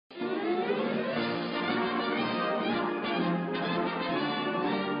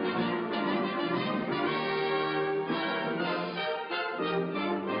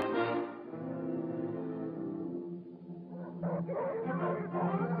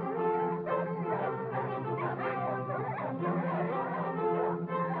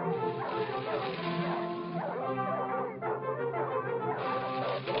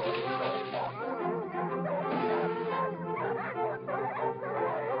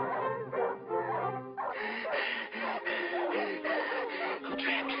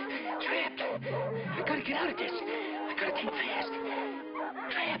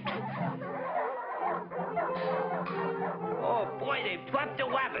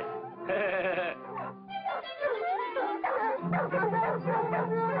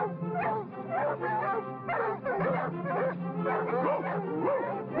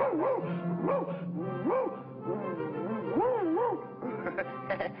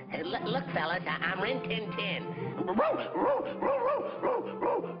Look, fellas, I'm Rin Tin Tin.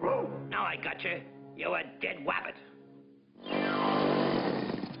 Now I got you. You're a dead wabbit.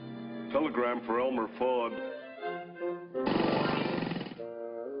 Telegram for Elmer Fudd.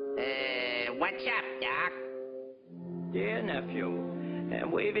 What's up, Doc? Dear nephew,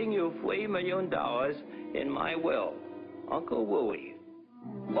 I'm leaving you $3 million in my will. Uncle Wooey.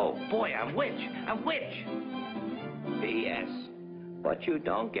 Oh, boy, I'm rich. I'm rich. P.S. But you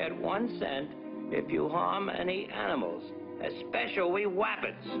don't get 1 cent if you harm any animals, especially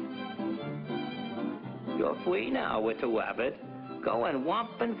wabbits. You're free now with the wabbit. Go and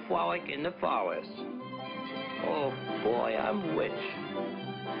whomp and frolic in the forest. Oh, boy, I'm rich.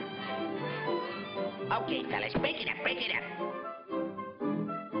 Okay, fellas, break it up, break it up.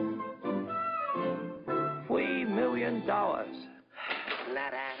 $3 million.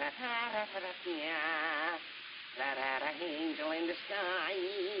 Angel in the sky.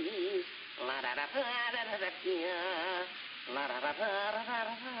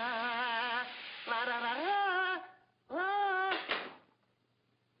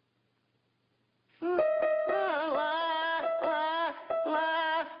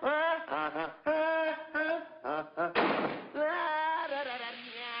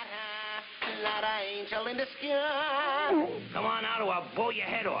 Angel in the sky. Come on out or I'll blow your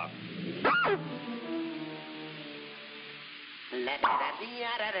head off.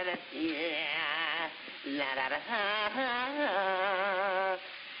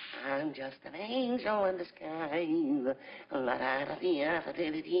 I'm just an angel in the sky.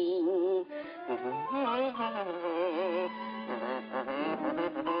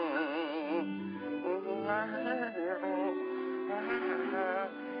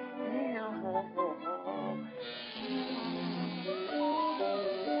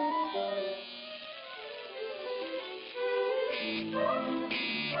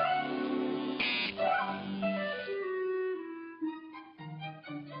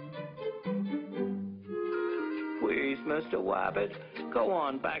 Please, Mr. Wabbit, go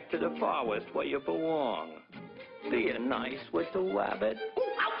on back to the forest where you belong. Be nice with the wabbit.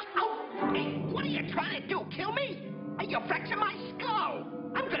 Ooh, ouch, ouch! Hey, what are you trying to do? Kill me? Hey, you're fracturing my skull.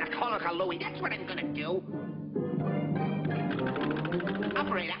 I'm gonna call Uncle Louie. That's what I'm gonna do.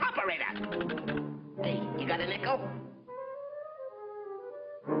 Operator, operator! Hey, you got a nickel?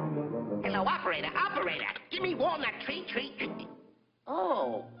 Hello, operator, operator! Give me walnut treat.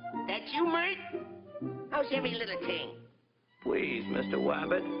 Oh, that's you, Mert? How's every little thing? Please, Mr.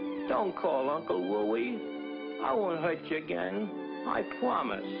 Wabbit, don't call Uncle Wooey. I won't hurt you again. I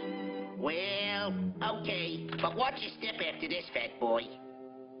promise. Well, okay, but watch your step after this, fat boy.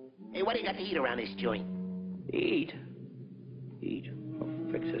 Hey, what do you got to eat around this joint? Eat? Oh,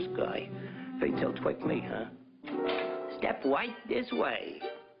 fix this guy. Wait till twick me, huh? Step right this way.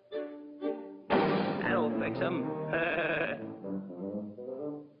 That'll fix him.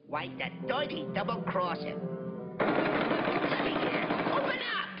 Why, that dirty double-crosser. Let me in. Open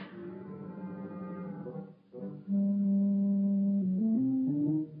up!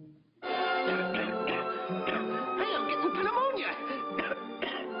 Hey, I'm getting pneumonia.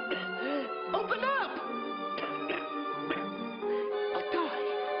 Open up!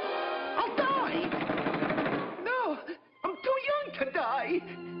 I'll die. No, I'm too young to die.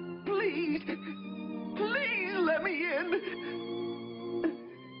 Please let me in.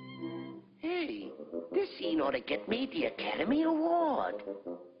 Hey, this scene ought to get me the Academy Award.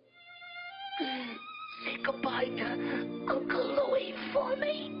 Say goodbye to Uncle Louie for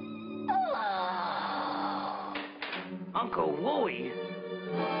me. Oh. Uncle Wooey?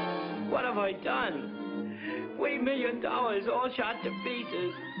 What have I done? $3 million all shot to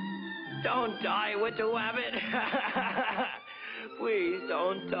pieces. Don't die with the wabbit. Please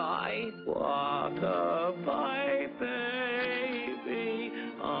don't die. Walk a pipe, baby,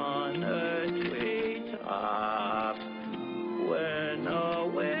 on a treetop. When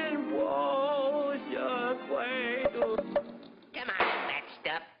the wind blows your cradle. Come on, that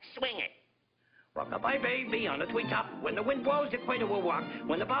stuff. Swing it. Walk a pipe, baby, on a treetop. When the wind blows, the cradle will rock.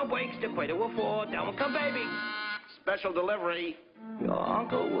 When the bow breaks, the cradle will fall. Down come, baby. Special delivery. Your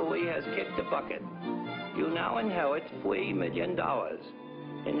Uncle Wooey has kicked the bucket. You now inherit $3 million.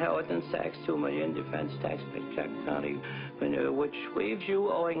 Inheritance tax, $2 million. Defense tax, Paycheck County, which leaves you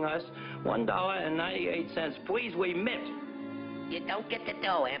owing us $1.98. Please remit. You don't get the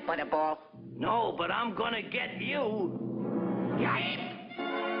dough, eh, Butterball? No, but I'm gonna get you. Yipe!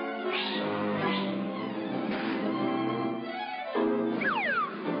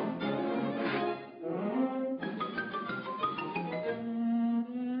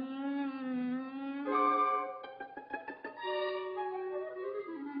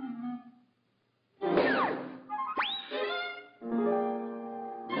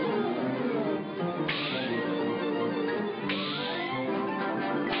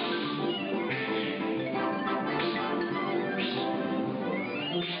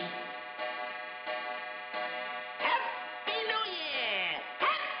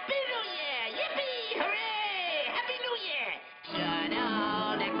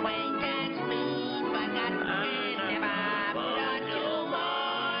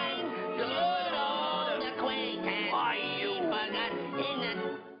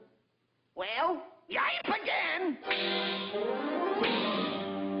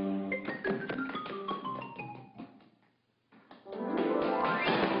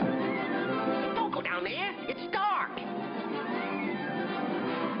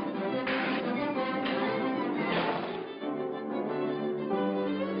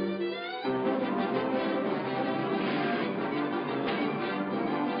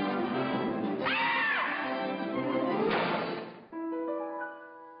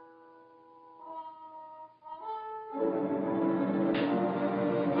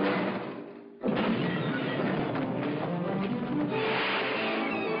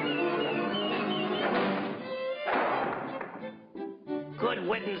 Good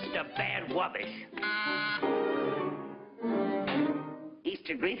riddance to bad Wabbit.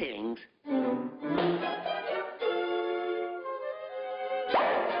 Easter greetings.